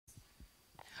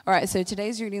All right, so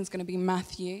today's reading is going to be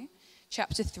Matthew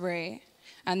chapter 3,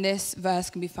 and this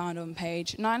verse can be found on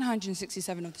page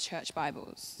 967 of the Church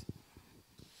Bibles.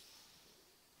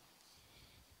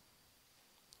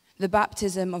 The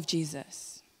baptism of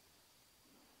Jesus.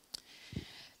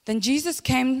 Then Jesus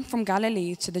came from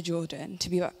Galilee to the Jordan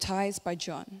to be baptized by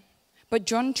John. But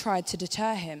John tried to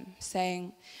deter him,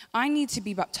 saying, "I need to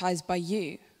be baptized by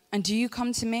you, and do you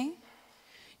come to me?"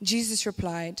 Jesus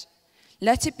replied,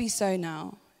 "Let it be so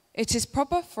now. It is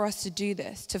proper for us to do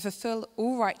this to fulfill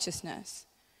all righteousness."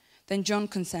 Then John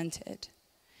consented.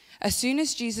 As soon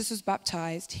as Jesus was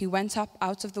baptized, he went up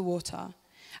out of the water.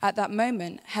 At that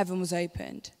moment, heaven was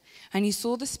opened, and he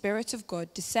saw the Spirit of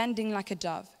God descending like a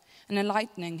dove and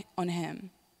alighting on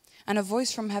him. And a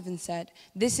voice from heaven said,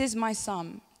 "This is my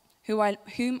Son,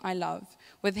 whom I love.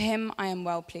 With him I am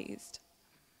well pleased."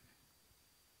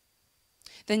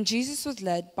 Then Jesus was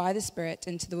led by the Spirit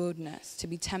into the wilderness to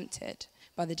be tempted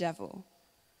by the devil.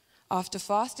 After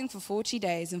fasting for 40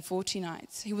 days and 40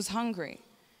 nights, he was hungry.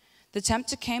 The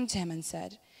tempter came to him and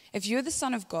said, "If you are the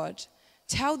Son of God,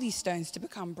 tell these stones to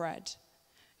become bread."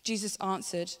 Jesus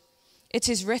answered, "It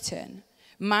is written,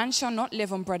 man shall not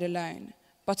live on bread alone,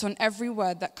 but on every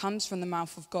word that comes from the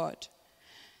mouth of God."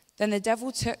 Then the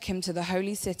devil took him to the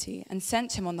holy city and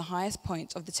sent him on the highest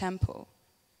point of the temple.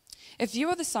 "If you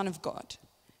are the Son of God,"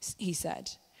 he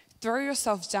said, "throw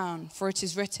yourself down, for it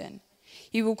is written,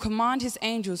 he will command his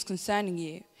angels concerning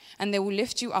you, and they will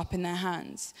lift you up in their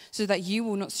hands, so that you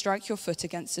will not strike your foot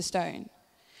against a stone."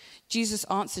 Jesus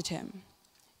answered him,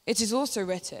 "It is also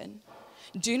written,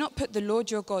 do not put the Lord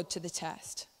your God to the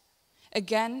test."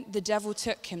 Again, the devil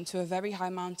took him to a very high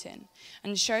mountain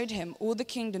and showed him all the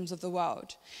kingdoms of the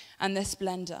world and their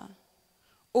splendor.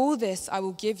 "All this I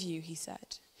will give you," he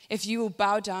said, "if you will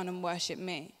bow down and worship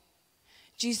me."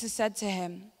 Jesus said to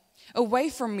him, "Away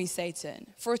from me,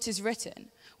 Satan, for it is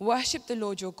written, worship the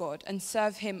Lord your God and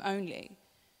serve him only."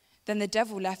 Then the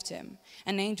devil left him,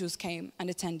 and angels came and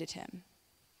attended him.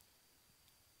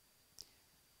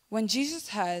 When Jesus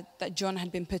heard that John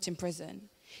had been put in prison,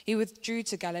 he withdrew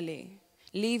to Galilee,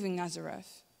 leaving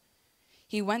Nazareth.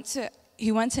 He went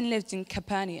and lived in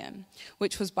Capernaum,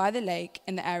 which was by the lake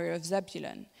in the area of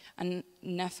Zebulun and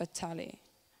Naphtali,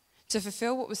 to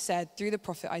fulfill what was said through the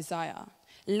prophet Isaiah,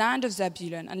 "Land of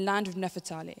Zebulun and land of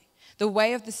Naphtali, the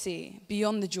way of the sea,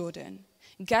 beyond the Jordan,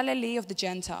 Galilee of the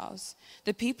Gentiles.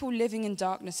 The people living in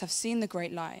darkness have seen the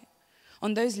great light.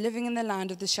 On those living in the land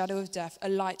of the shadow of death, a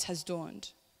light has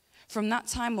dawned." From that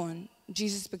time on,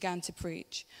 Jesus began to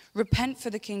preach, "Repent, for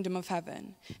the kingdom of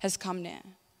heaven has come near."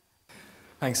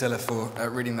 Thanks, Ella, for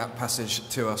reading that passage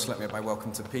to us. Let me add my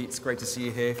welcome to Pete. It's great to see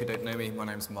you here. If you don't know me, my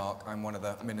name's Mark. I'm one of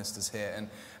the ministers here. And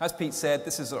as Pete said,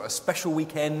 this is a special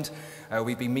weekend.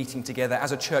 We've been meeting together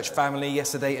as a church family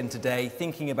yesterday and today,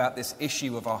 thinking about this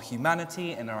issue of our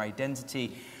humanity and our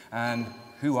identity and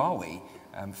who are we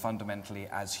fundamentally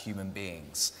as human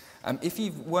beings. If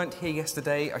you weren't here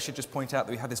yesterday, I should just point out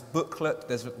that we had this booklet.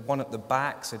 There's one at the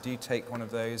back, so do take one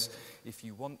of those if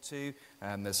you want to.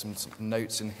 There's some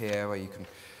notes in here where you can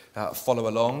follow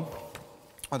along.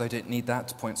 Although I don't need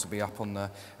that, points will be up on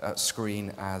the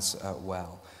screen as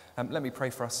well. Let me pray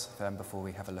for us before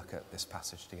we have a look at this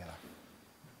passage together.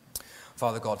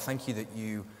 Father God, thank you that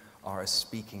you are a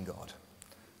speaking God.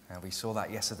 We saw that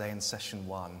yesterday in session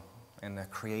 1 in the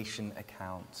creation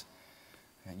account.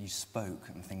 You spoke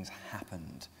and things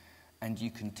happened, and you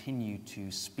continue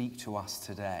to speak to us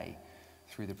today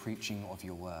through the preaching of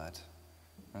your word.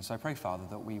 And so I pray, Father,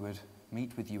 that we would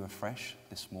meet with you afresh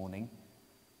this morning.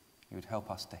 You would help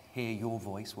us to hear your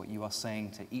voice, what you are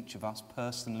saying to each of us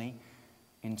personally,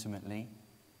 intimately,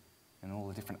 in all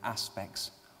the different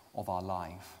aspects of our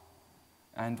life.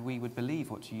 And we would believe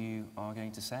what you are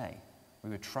going to say. We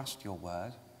would trust your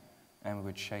word, and we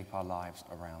would shape our lives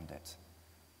around it.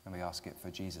 And we ask it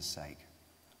for Jesus' sake.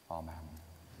 Amen.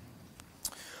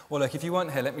 Well, look, if you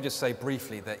weren't here, let me just say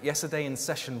briefly that yesterday in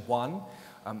session 1,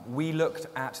 we looked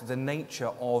at the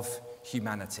nature of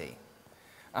humanity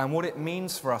and what it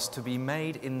means for us to be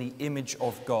made in the image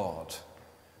of God.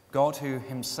 God who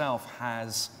himself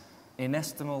has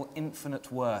inestimable,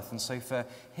 infinite worth. And so for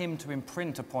him to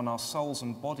imprint upon our souls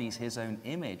and bodies his own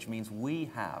image means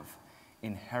we have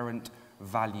inherent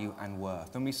value and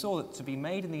worth. And we saw that to be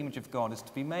made in the image of God is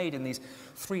to be made in these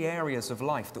 3 areas of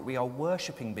life, that we are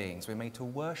worshipping beings. We're made to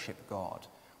worship God.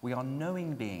 We are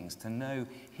knowing beings, to know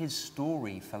his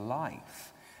story for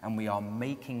life. And we are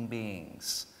making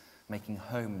beings, making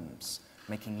homes,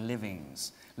 making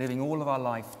livings, living all of our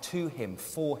life to him,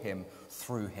 for him,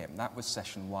 through him. That was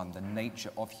session 1, the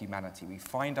nature of humanity. We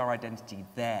find our identity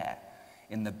there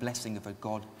in the blessing of a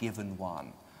God-given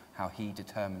one, how he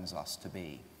determines us to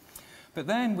be. But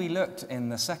then we looked in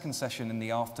the second session in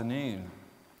the afternoon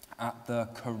at the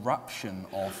corruption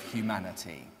of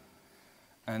humanity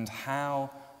and how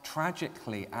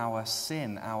tragically our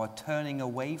sin, our turning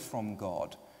away from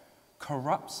God,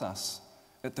 corrupts us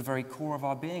at the very core of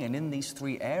our being. And in these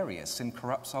three areas, sin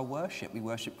corrupts our worship. We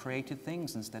worship created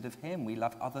things instead of him. We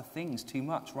love other things too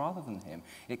much rather than him.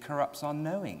 It corrupts our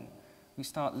knowing. We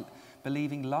start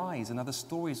believing lies and other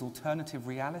stories, alternative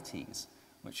realities,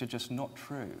 which are just not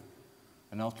true.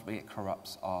 And ultimately it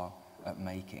corrupts our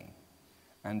making.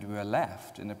 And we are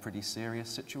left in a pretty serious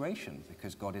situation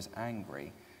because God is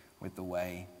angry with the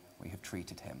way we have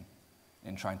treated him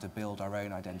in trying to build our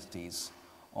own identities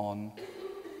on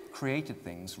created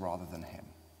things rather than him.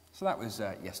 So that was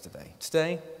yesterday.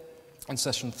 Today, in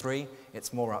session 3,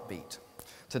 it's more upbeat.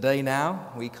 Today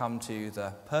now, we come to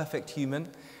the perfect human.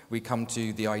 We come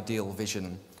to the ideal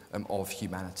vision of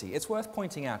humanity. It's worth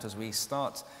pointing out as we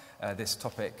start this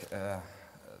topic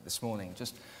this morning,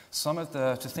 just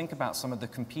to think about some of the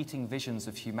competing visions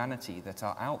of humanity that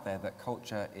are out there that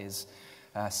culture is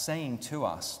saying to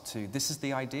us, this is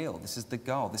the ideal, this is the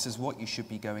goal, this is what you should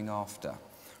be going after.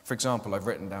 For example, I've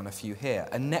written down a few here.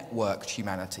 A networked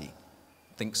humanity.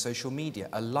 Think social media.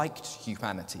 A liked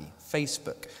humanity.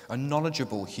 Facebook. A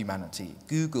knowledgeable humanity.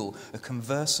 Google. A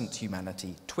conversant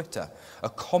humanity. Twitter. A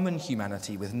common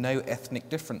humanity with no ethnic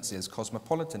differences.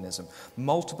 Cosmopolitanism.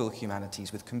 Multiple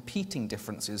humanities with competing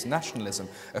differences. Nationalism.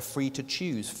 A free to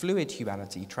choose. Fluid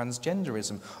humanity.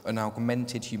 Transgenderism. An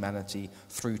augmented humanity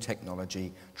through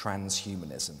technology.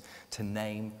 Transhumanism. To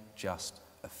name just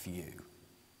a few.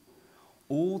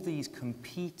 All these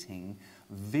competing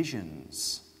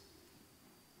visions,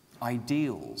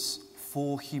 ideals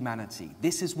for humanity.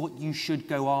 This is what you should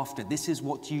go after. This is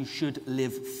what you should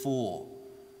live for.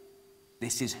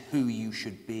 This is who you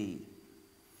should be.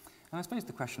 And I suppose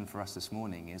the question for us this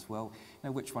morning is, well,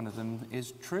 which one of them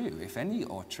is true? If any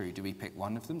are true, do we pick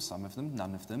one of them, some of them,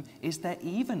 none of them? Is there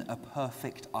even a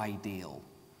perfect ideal,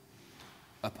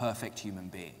 a perfect human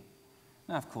being?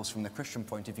 Now, of course, from the Christian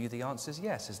point of view, the answer is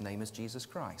yes. His name is Jesus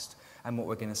Christ. And what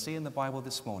we're going to see in the Bible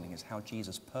this morning is how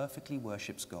Jesus perfectly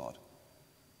worships God,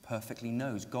 perfectly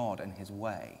knows God and his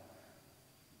way,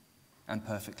 and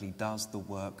perfectly does the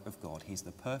work of God. He's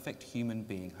the perfect human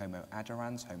being, homo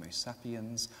adorans, homo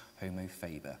sapiens, homo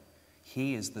faber.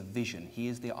 He is the vision. He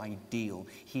is the ideal.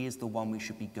 He is the one we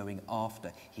should be going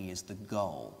after. He is the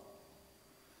goal.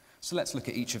 So let's look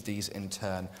at each of these in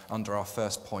turn under our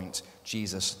first point,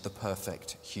 Jesus, the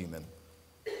perfect human.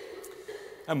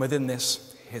 And within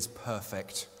this, his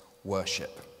perfect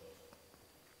worship.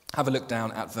 Have a look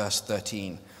down at verse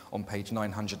 13 on page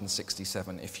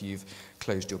 967 if you've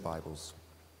closed your Bibles.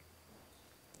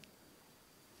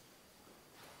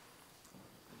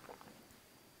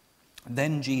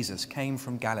 Then Jesus came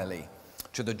from Galilee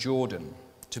to the Jordan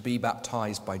to be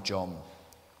baptized by John.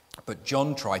 But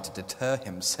John tried to deter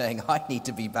him, saying, I need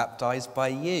to be baptized by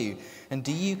you, and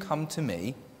do you come to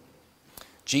me?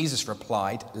 Jesus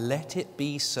replied, let it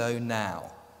be so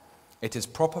now. It is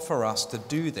proper for us to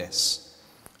do this,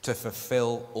 to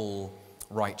fulfill all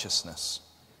righteousness.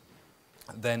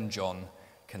 Then John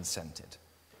consented.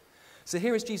 So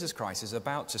here is Jesus Christ. He's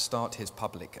about to start his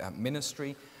public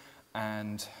ministry,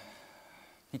 and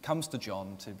he comes to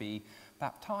John to be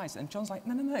baptized. And John's like,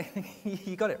 no,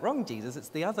 you got it wrong, Jesus. It's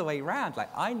the other way around. Like,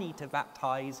 I need to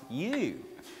baptize you.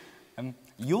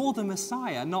 You're the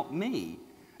Messiah, not me.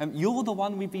 You're the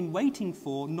one we've been waiting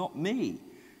for, not me.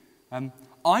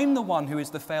 I'm the one who is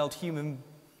the failed human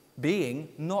being,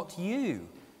 not you.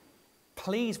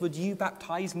 Please, would you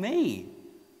baptize me?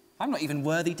 I'm not even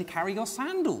worthy to carry your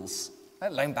sandals,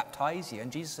 let alone baptize you.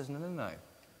 And Jesus says, no.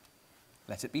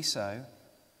 Let it be so.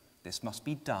 This must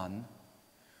be done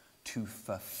to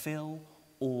fulfill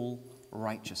all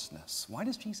righteousness. Why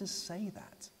does Jesus say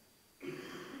that?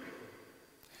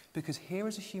 Because here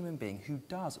is a human being who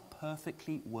does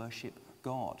perfectly worship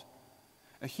God.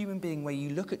 A human being where you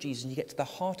look at Jesus and you get to the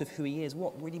heart of who he is,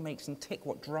 what really makes him tick,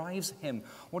 what drives him,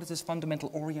 what is his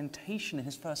fundamental orientation and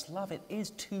his first love. It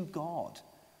is to God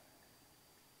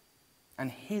and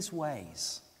his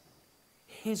ways,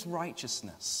 his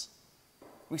righteousness.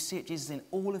 We see it, Jesus, in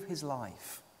all of his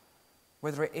life.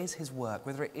 Whether it is his work,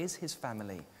 whether it is his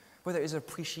family, whether it is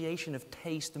appreciation of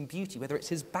taste and beauty, whether it's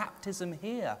his baptism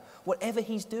here, whatever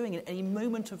he's doing in any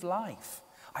moment of life,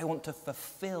 I want to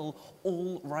fulfill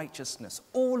all righteousness,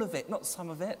 all of it, not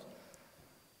some of it,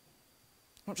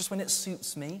 not just when it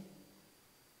suits me,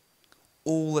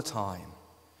 all the time,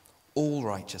 all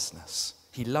righteousness.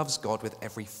 He loves God with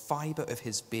every fiber of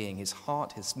his being, his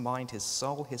heart, his mind, his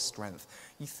soul, his strength.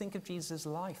 You think of Jesus'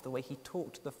 life, the way he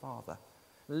talked to the Father,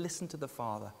 listened to the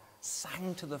Father,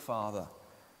 sang to the Father.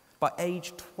 By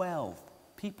age 12,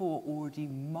 people were already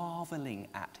marveling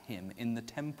at him in the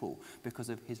temple because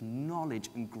of his knowledge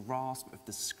and grasp of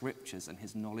the scriptures and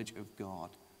his knowledge of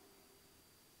God.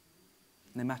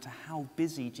 No matter how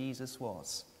busy Jesus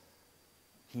was,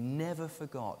 he never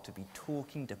forgot to be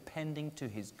talking, depending to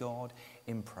his God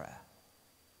in prayer.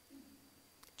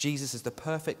 Jesus is the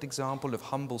perfect example of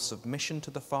humble submission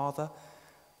to the Father.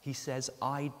 He says,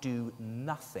 I do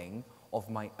nothing of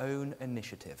my own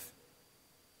initiative.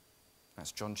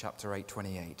 That's John chapter 8,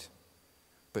 28.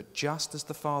 But just as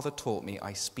the Father taught me,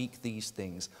 I speak these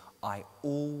things. I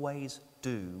always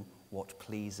do what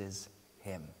pleases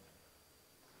him.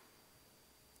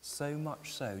 So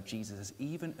much so, Jesus is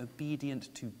even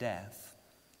obedient to death,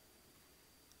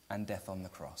 and death on the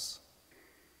cross.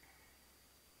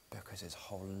 Because his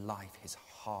whole life, his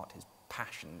heart, his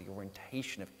passion, the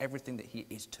orientation of everything that he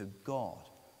is to God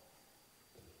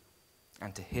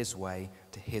and to his way,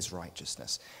 to his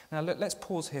righteousness. Now let's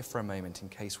pause here for a moment in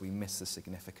case we miss the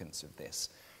significance of this.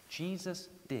 Jesus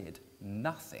did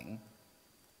nothing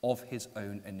of his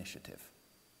own initiative.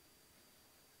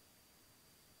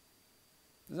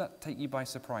 Does that take you by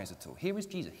surprise at all? Here is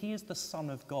Jesus. He is the Son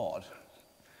of God.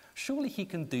 Surely he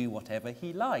can do whatever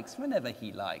he likes, whenever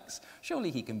he likes.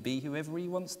 Surely he can be whoever he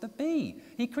wants to be.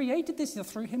 He created this,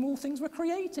 through him all things were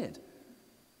created.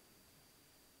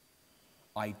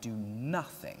 I do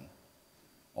nothing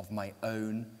of my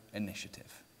own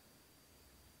initiative.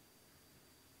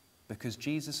 Because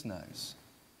Jesus knows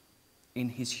in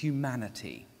his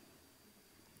humanity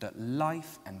that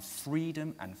life and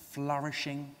freedom and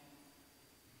flourishing,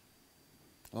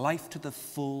 life to the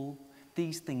full,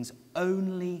 these things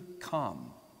only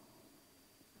come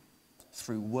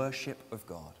through worship of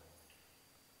God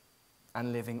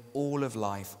and living all of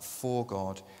life for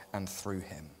God and through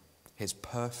him, his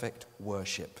perfect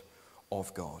worship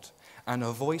of God. And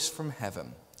a voice from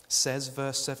heaven says,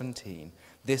 verse 17,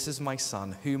 this is my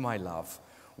Son whom I love,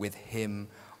 with him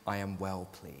I am well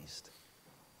pleased.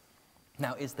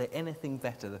 Now, is there anything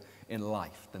better in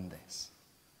life than this?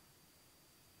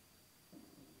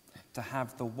 To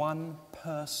have the one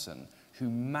person who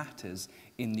matters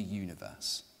in the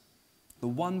universe, the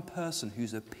one person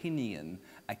whose opinion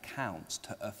accounts,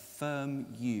 to affirm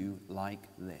you like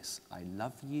this: I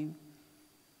love you,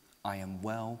 I am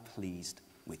well pleased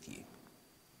with you.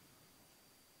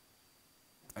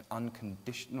 An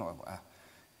unconditional,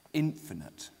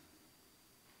 infinite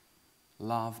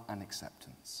love and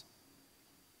acceptance.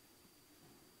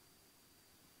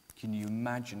 Can you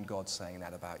imagine God saying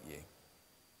that about you?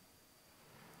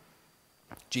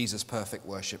 Jesus' perfect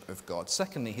worship of God.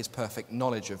 Secondly, his perfect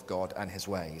knowledge of God and his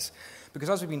ways. Because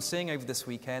as we've been seeing over this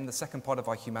weekend, the second part of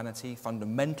our humanity,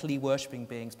 fundamentally worshipping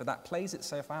beings, but that plays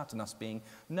itself out in us being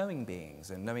knowing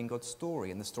beings and knowing God's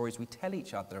story and the stories we tell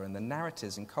each other and the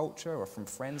narratives in culture or from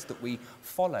friends that we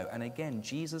follow. And again,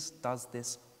 Jesus does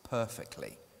this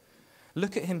perfectly.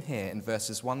 Look at him here in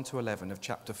verses 1 to 11 of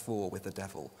chapter 4 with the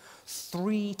devil.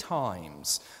 3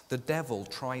 times the devil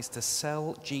tries to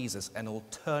sell Jesus an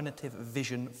alternative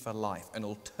vision for life, an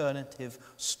alternative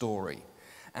story.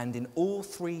 And in all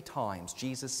 3 times,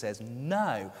 Jesus says,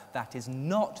 no, that is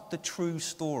not the true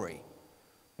story.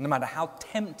 No matter how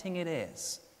tempting it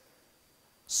is,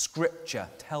 Scripture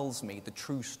tells me the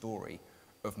true story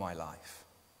of my life.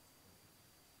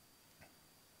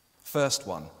 First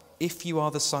one. If you are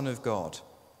the Son of God,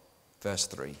 verse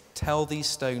 3, tell these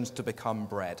stones to become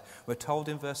bread. We're told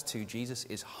in verse 2, Jesus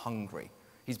is hungry.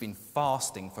 He's been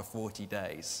fasting for 40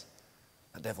 days.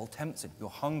 The devil tempts him. You're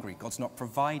hungry. God's not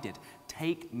provided.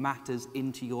 Take matters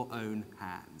into your own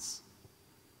hands.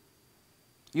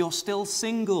 You're still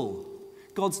single.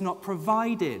 God's not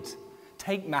provided.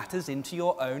 Take matters into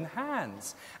your own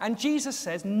hands. And Jesus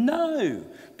says, no,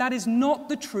 that is not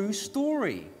the true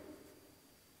story.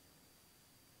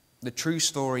 The true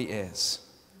story is,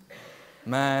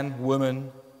 man,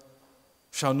 woman,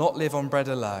 shall not live on bread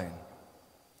alone,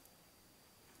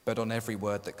 but on every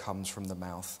word that comes from the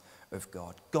mouth of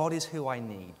God. God is who I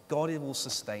need. God will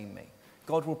sustain me.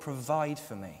 God will provide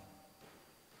for me.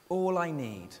 All I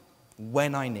need,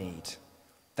 when I need.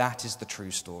 That is the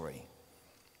true story.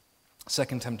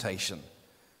 Second temptation.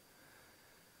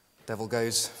 Devil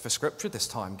goes for Scripture this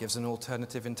time, gives an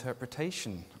alternative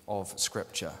interpretation of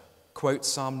Scripture. Quotes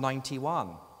Psalm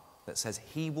 91 that says,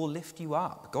 he will lift you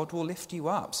up. God will lift you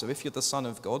up. So if you're the Son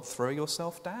of God, throw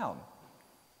yourself down.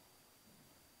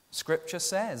 Scripture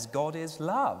says God is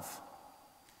love.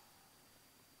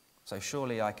 So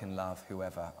surely I can love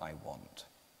whoever I want.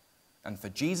 And for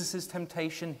Jesus'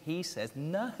 temptation, he says,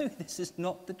 no, this is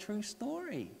not the true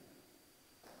story.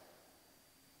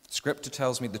 Scripture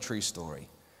tells me the true story.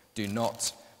 Do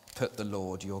not put the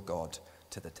Lord your God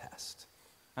to the test.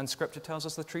 And Scripture tells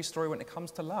us the true story when it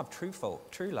comes to love, true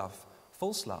love,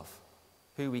 false love,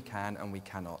 who we can and we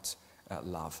cannot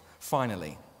love.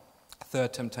 Finally,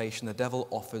 third temptation, the devil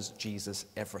offers Jesus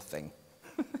everything.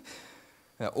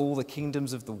 All the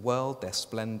kingdoms of the world, their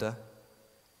splendor,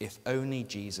 if only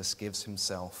Jesus gives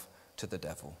himself to the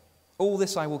devil. All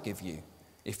this I will give you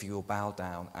if you will bow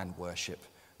down and worship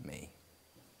me.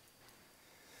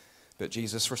 But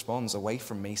Jesus responds, away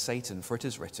from me, Satan, for it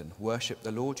is written, worship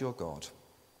the Lord your God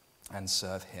and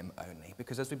serve him only.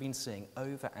 Because as we've been seeing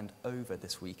over and over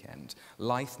this weekend,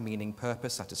 life, meaning,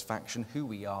 purpose, satisfaction, who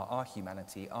we are, our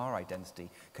humanity, our identity,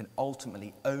 can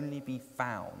ultimately only be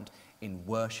found in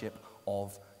worship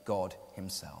of God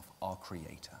himself, our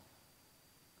Creator.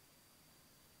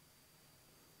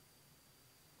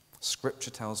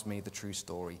 Scripture tells me the true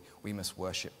story. We must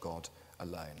worship God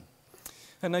alone.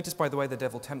 And notice, by the way, the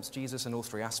devil tempts Jesus in all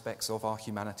three aspects of our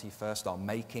humanity. First, our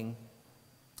making.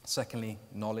 Secondly,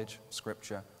 knowledge,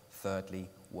 Scripture. Thirdly,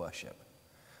 worship.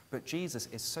 But Jesus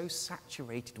is so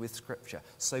saturated with Scripture,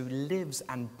 so lives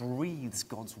and breathes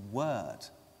God's word,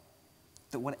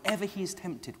 that whatever he is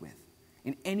tempted with,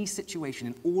 in any situation,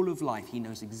 in all of life, he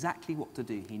knows exactly what to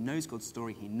do. He knows God's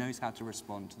story. He knows how to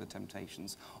respond to the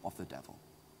temptations of the devil.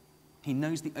 He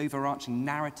knows the overarching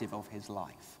narrative of his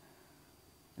life.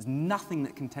 There's nothing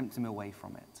that can tempt him away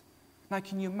from it. Now,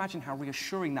 can you imagine how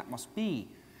reassuring that must be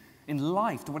in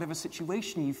life, to whatever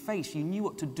situation you face? You knew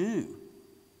what to do.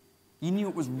 You knew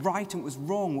what was right and what was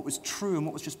wrong, what was true and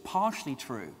what was just partially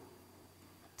true.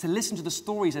 To listen to the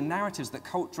stories and narratives that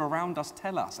culture around us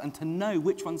tell us, and to know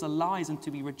which ones are lies and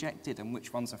to be rejected and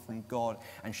which ones are from God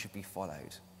and should be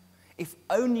followed. If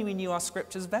only we knew our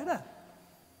scriptures better.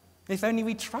 If only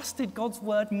we trusted God's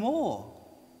word more.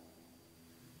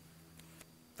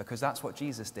 Because that's what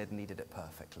Jesus did, and he did it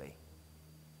perfectly.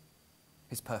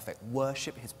 His perfect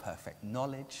worship, his perfect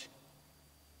knowledge,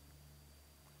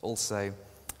 also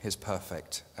his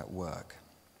perfect at work.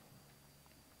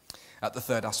 At the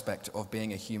third aspect of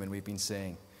being a human, we've been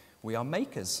seeing we are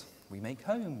makers. We make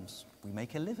homes. We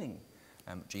make a living.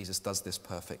 Jesus does this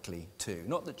perfectly too.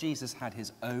 Not that Jesus had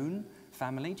his own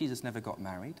family. Jesus never got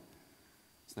married.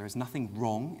 So there is nothing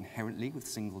wrong inherently with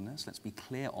singleness. Let's be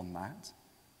clear on that.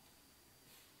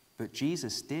 But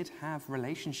Jesus did have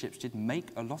relationships, did make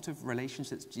a lot of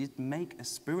relationships, did make a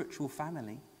spiritual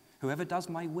family. Whoever does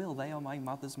my will, they are my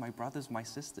mothers, my brothers, my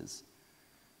sisters.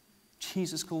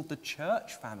 Jesus called the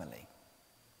church family,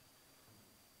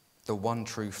 the one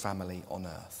true family on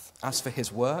earth. As for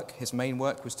his work, his main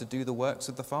work was to do the works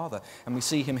of the Father. And we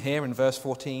see him here in verse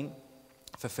 14,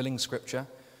 fulfilling Scripture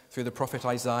through the prophet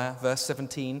Isaiah. Verse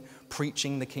 17,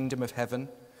 preaching the kingdom of heaven.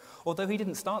 Although he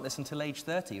didn't start this until age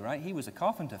 30, right? He was a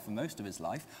carpenter for most of his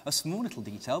life. A small little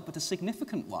detail, but a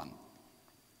significant one.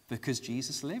 Because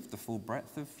Jesus lived the full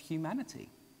breadth of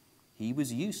humanity. He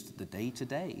was used to the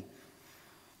day-to-day,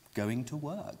 going to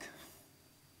work,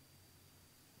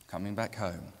 coming back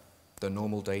home, the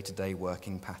normal day-to-day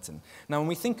working pattern. Now, when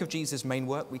we think of Jesus' main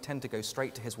work, we tend to go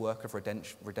straight to his work of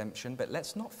redemption, but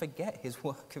let's not forget his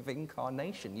work of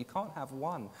incarnation. You can't have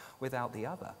one without the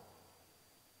other.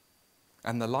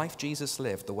 And the life Jesus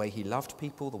lived, the way he loved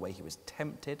people, the way he was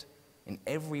tempted in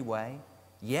every way,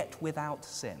 yet without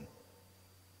sin,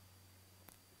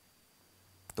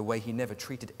 the way he never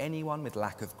treated anyone with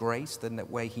lack of grace, the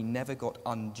way he never got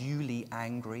unduly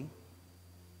angry,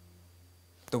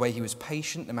 the way he was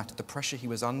patient no matter the pressure he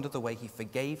was under, the way he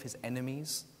forgave his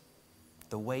enemies,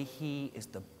 the way he is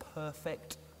the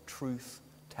perfect truth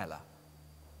teller.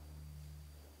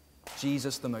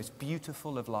 Jesus, the most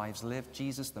beautiful of lives lived.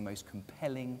 Jesus, the most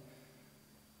compelling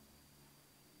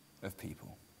of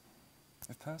people,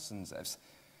 of persons. Was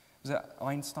it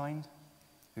Einstein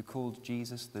who called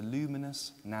Jesus the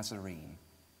luminous Nazarene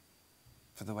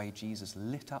for the way Jesus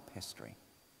lit up history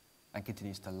and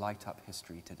continues to light up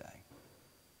history today?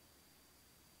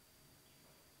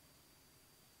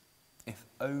 If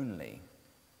only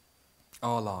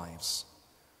our lives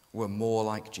were more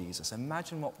like Jesus.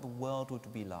 Imagine what the world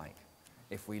would be like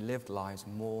if we lived lives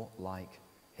more like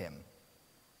him,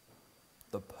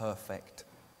 the perfect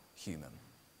human.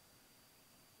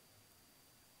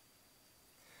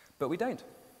 But we don't.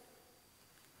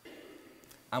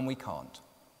 And we can't.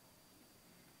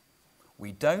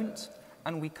 We don't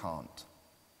and we can't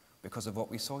because of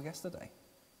what we saw yesterday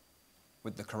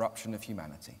with the corruption of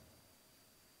humanity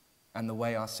and the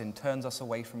way our sin turns us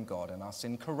away from God, and our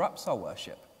sin corrupts our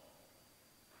worship.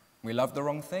 We love the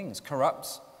wrong things,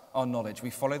 corrupts our knowledge. We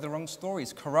follow the wrong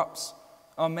stories, corrupts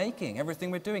our making.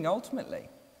 Everything we're doing ultimately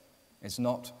is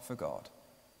not for God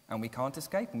and we can't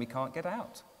escape and we can't get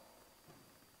out.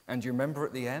 And you remember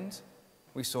at the end,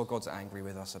 we saw God's angry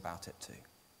with us about it too.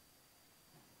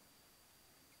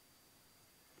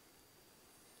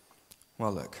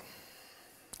 Well, look,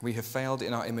 we have failed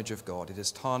in our image of God. It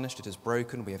is tarnished, it is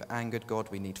broken, we have angered God,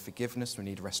 we need forgiveness, we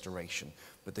need restoration.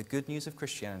 But the good news of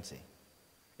Christianity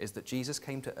is that Jesus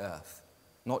came to earth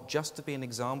not just to be an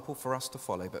example for us to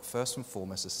follow, but first and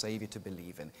foremost a Saviour to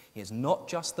believe in. He is not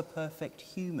just the perfect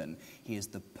human, he is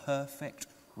the perfect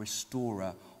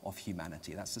restorer of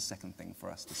humanity. That's the second thing for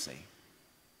us to see.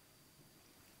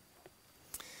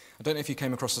 I don't know if you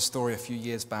came across a story a few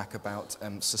years back about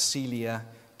Cecilia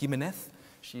Gimenez.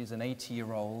 She's an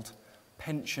 80-year-old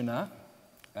pensioner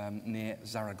near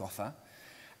Zaragoza,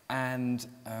 and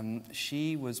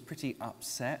she was pretty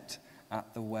upset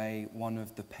at the way one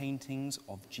of the paintings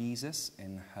of Jesus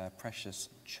in her precious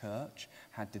church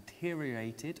had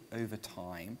deteriorated over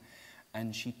time,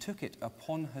 and she took it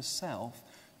upon herself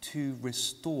to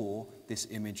restore this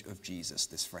image of Jesus,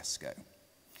 this fresco.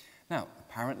 Now,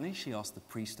 apparently she asked the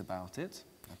priest about it.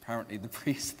 Apparently the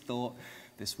priest thought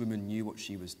this woman knew what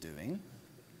she was doing.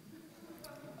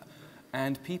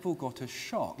 And people got a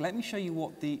shock. Let me show you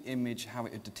what the image, how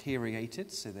it had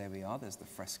deteriorated. So there we are, there's the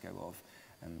fresco of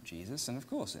Jesus, and of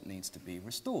course it needs to be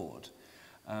restored.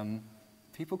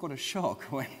 People got a shock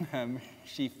when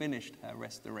she finished her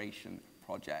restoration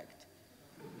project.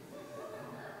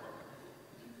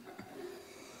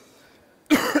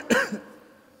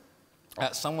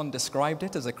 Someone described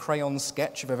it as a crayon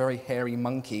sketch of a very hairy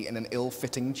monkey in an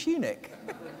ill-fitting tunic,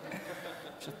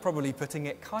 which is probably putting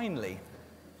it kindly.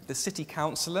 The city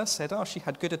councillor said, she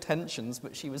had good intentions,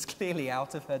 but she was clearly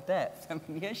out of her depth. I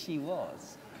mean, yes, she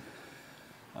was.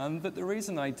 But the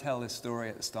reason I tell this story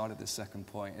at the start of this second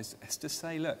point is to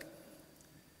say, look,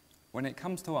 when it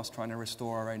comes to us trying to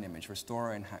restore our own image, restore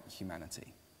our own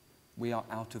humanity, we are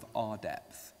out of our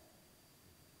depth.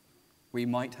 We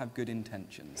might have good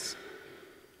intentions,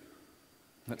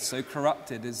 but so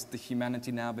corrupted is the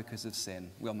humanity now because of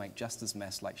sin, we'll make just as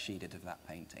mess like she did of that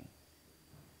painting.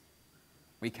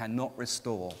 We cannot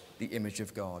restore the image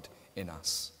of God in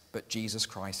us, but Jesus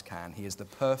Christ can. He is the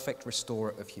perfect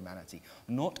restorer of humanity.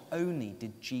 Not only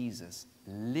did Jesus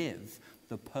live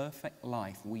the perfect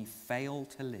life we fail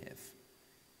to live,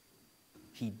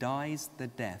 he dies the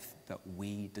death that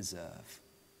we deserve.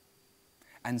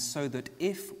 And so that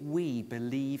if we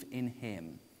believe in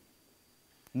him,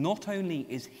 not only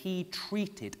is he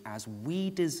treated as we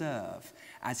deserve,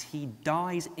 as he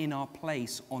dies in our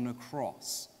place on a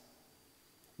cross,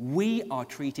 we are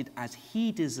treated as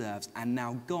he deserves, and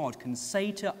now God can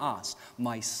say to us,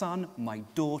 my son, my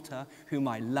daughter, whom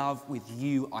I love, with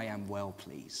you I am well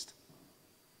pleased.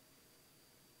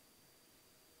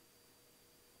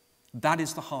 That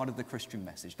is the heart of the Christian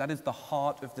message. That is the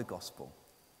heart of the gospel.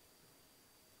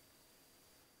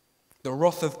 The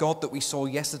wrath of God that we saw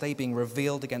yesterday being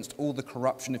revealed against all the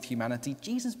corruption of humanity,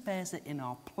 Jesus bears it in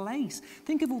our place.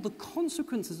 Think of all the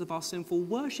consequences of our sinful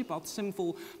worship, our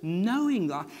sinful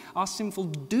knowing, our sinful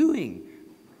doing.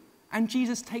 And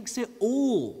Jesus takes it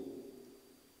all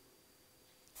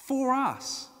for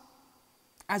us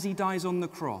as he dies on the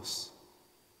cross.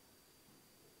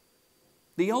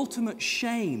 The ultimate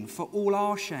shame for all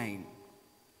our shame.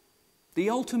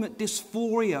 The ultimate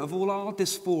dysphoria of all our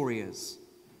dysphorias.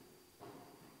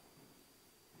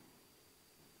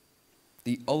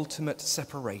 The ultimate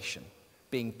separation,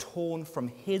 being torn from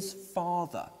his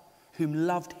Father, whom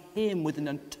loved him with an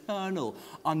eternal,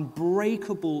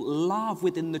 unbreakable love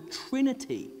within the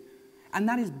Trinity. And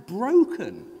that is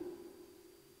broken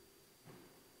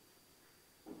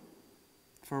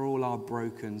for all our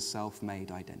broken, self-made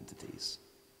identities.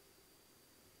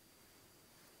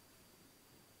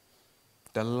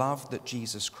 The love that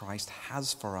Jesus Christ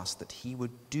has for us, that he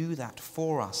would do that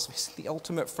for us, is the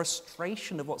ultimate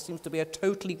frustration of what seems to be a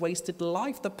totally wasted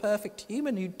life, the perfect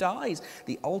human who dies,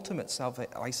 the ultimate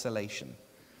self-isolation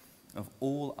of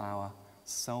all our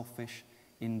selfish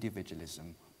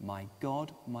individualism. My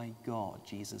God,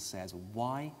 Jesus says,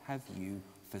 why have you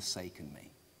forsaken me?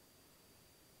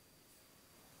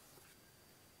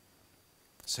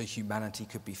 So humanity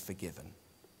could be forgiven.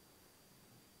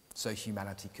 So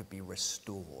humanity could be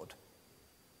restored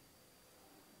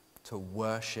to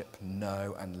worship,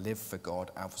 know, and live for God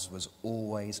as was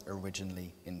always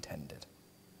originally intended.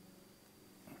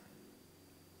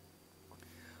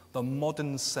 The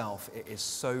modern self, it is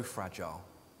so fragile,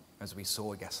 as we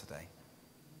saw yesterday.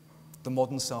 The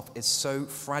modern self is so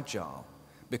fragile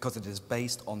because it is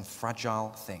based on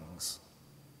fragile things.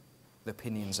 The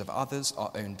opinions of others, our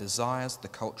own desires, the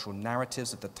cultural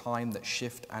narratives of the time that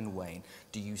shift and wane.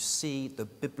 Do you see the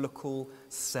biblical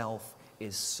self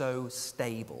is so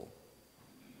stable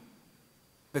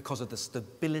because of the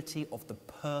stability of the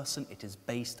person it is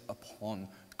based upon,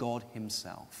 God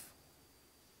himself,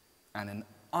 and an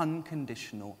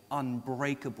unconditional,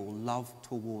 unbreakable love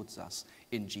towards us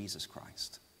in Jesus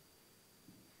Christ.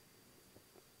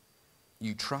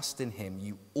 You trust in him,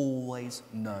 you always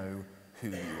know who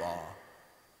you are.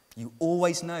 You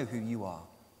always know who you are.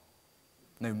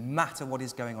 No matter what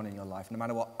is going on in your life, no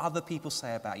matter what other people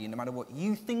say about you, no matter what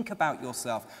you think about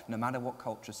yourself, no matter what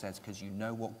culture says, because you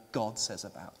know what God says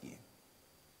about you.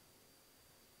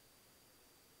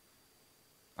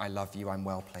 I love you, I'm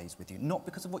well pleased with you. Not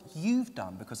because of what you've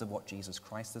done, because of what Jesus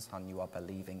Christ has done, you are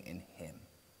believing in him.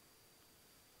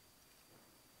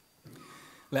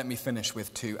 Let me finish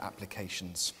with 2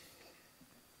 applications.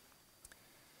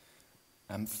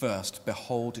 First,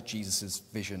 behold Jesus'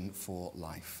 vision for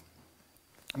life.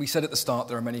 We said at the start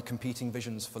there are many competing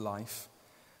visions for life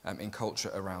in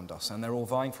culture around us, and they're all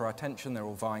vying for our attention, they're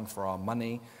all vying for our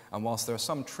money, and whilst there is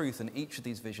some truth in each of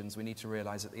these visions, we need to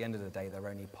realize at the end of the day they're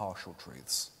only partial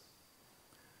truths.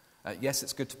 Yes,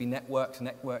 it's good to be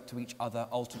networked to each other.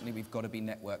 Ultimately, we've got to be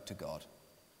networked to God,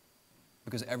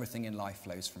 because everything in life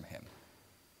flows from him.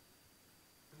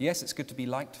 Yes, it's good to be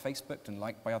liked, Facebooked, and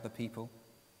liked by other people.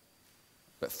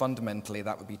 But fundamentally,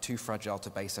 that would be too fragile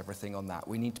to base everything on that.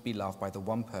 We need to be loved by the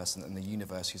one person in the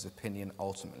universe whose opinion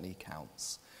ultimately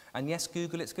counts. And yes,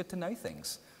 Google, it's good to know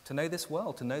things, to know this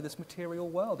world, to know this material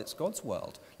world. It's God's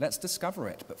world. Let's discover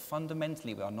it. But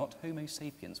fundamentally, we are not Homo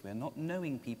sapiens. We are not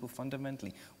knowing people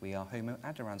fundamentally. We are Homo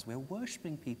adorans. We're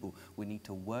worshipping people. We need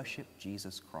to worship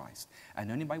Jesus Christ.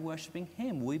 And only by worshipping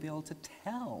him will we be able to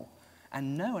tell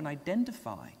and know and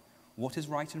identify what is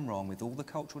right and wrong with all the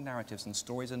cultural narratives and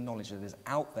stories and knowledge that is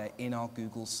out there in our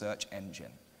Google search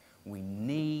engine. We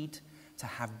need to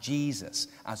have Jesus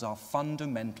as our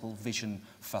fundamental vision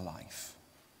for life.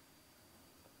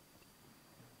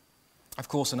 Of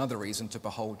course, another reason to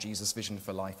behold Jesus' vision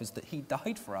for life is that he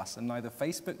died for us, and neither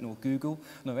Facebook nor Google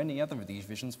nor any other of these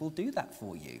visions will do that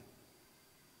for you.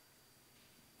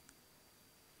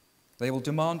 They will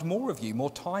demand more of you, more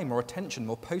time, more attention,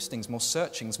 more postings, more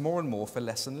searchings, more and more for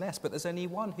less and less. But there's only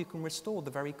one who can restore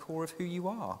the very core of who you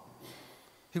are,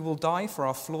 who will die for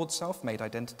our flawed self-made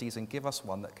identities and give us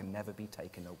one that can never be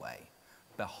taken away.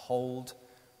 Behold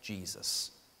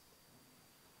Jesus.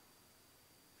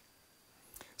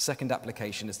 Second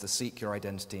application is to seek your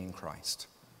identity in Christ.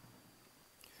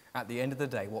 At the end of the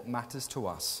day, what matters to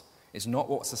us is not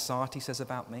what society says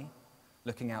about me,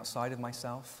 looking outside of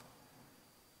myself,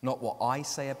 not what I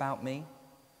say about me,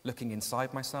 looking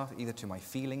inside myself, either to my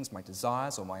feelings, my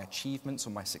desires, or my achievements, or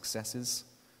my successes,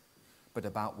 but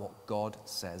about what God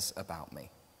says about me.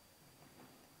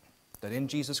 That in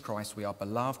Jesus Christ we are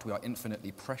beloved, we are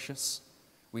infinitely precious,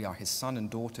 we are his son and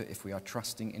daughter if we are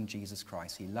trusting in Jesus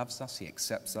Christ. He loves us, he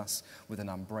accepts us with an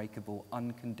unbreakable,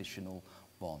 unconditional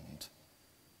bond.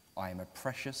 I am a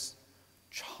precious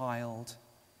child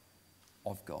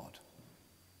of God.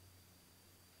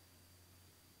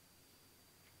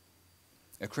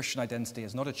 A Christian identity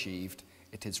is not achieved,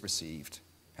 it is received.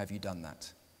 Have you done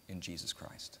that in Jesus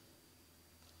Christ?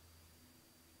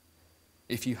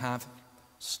 If you have,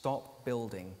 stop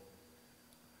building.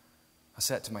 I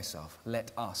said to myself,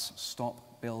 let us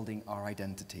stop building our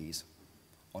identities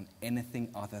on anything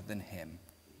other than him.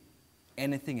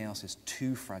 Anything else is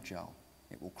too fragile.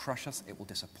 It will crush us, it will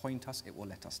disappoint us, it will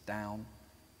let us down.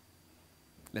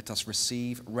 Let us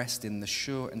rest in the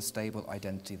sure and stable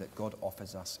identity that God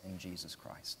offers us in Jesus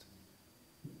Christ.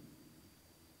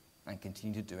 And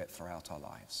continue to do it throughout our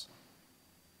lives.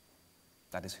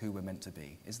 That is who we're meant to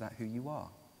be. Is that who you are?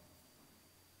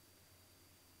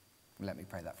 Let me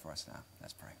pray that for us now.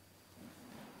 Let's pray.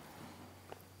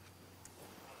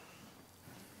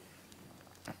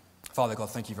 Father God,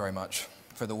 thank you very much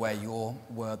for the way your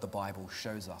word, the Bible,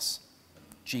 shows us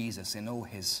Jesus in all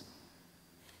his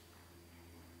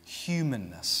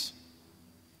humanness,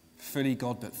 fully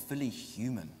God but fully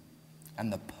human,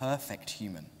 and the perfect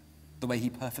human, the way he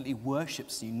perfectly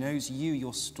worships you, knows you,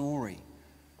 your story,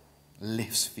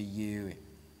 lives for you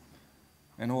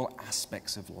in all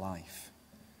aspects of life.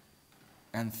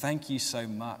 And thank you so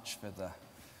much for the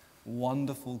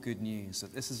wonderful good news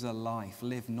that this is a life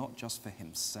lived not just for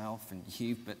himself and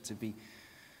you, but to be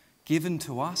given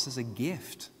to us as a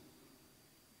gift,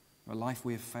 a life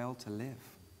we have failed to live.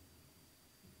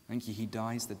 Thank you, he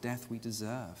dies the death we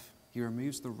deserve. He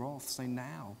removes the wrath, so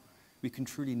now we can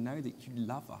truly know that you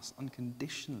love us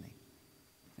unconditionally.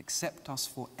 Accept us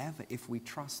forever if we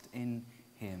trust in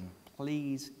him.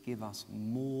 Please give us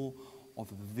more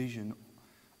of a vision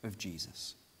of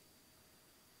Jesus.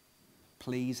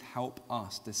 Please help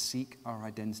us to seek our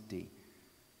identity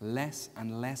less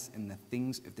and less in the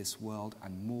things of this world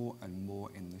and more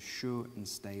in the sure and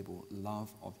stable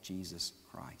love of Jesus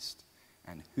Christ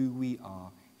and who we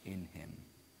are in him.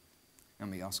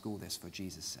 And we ask all this for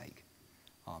Jesus' sake.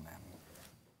 Amen.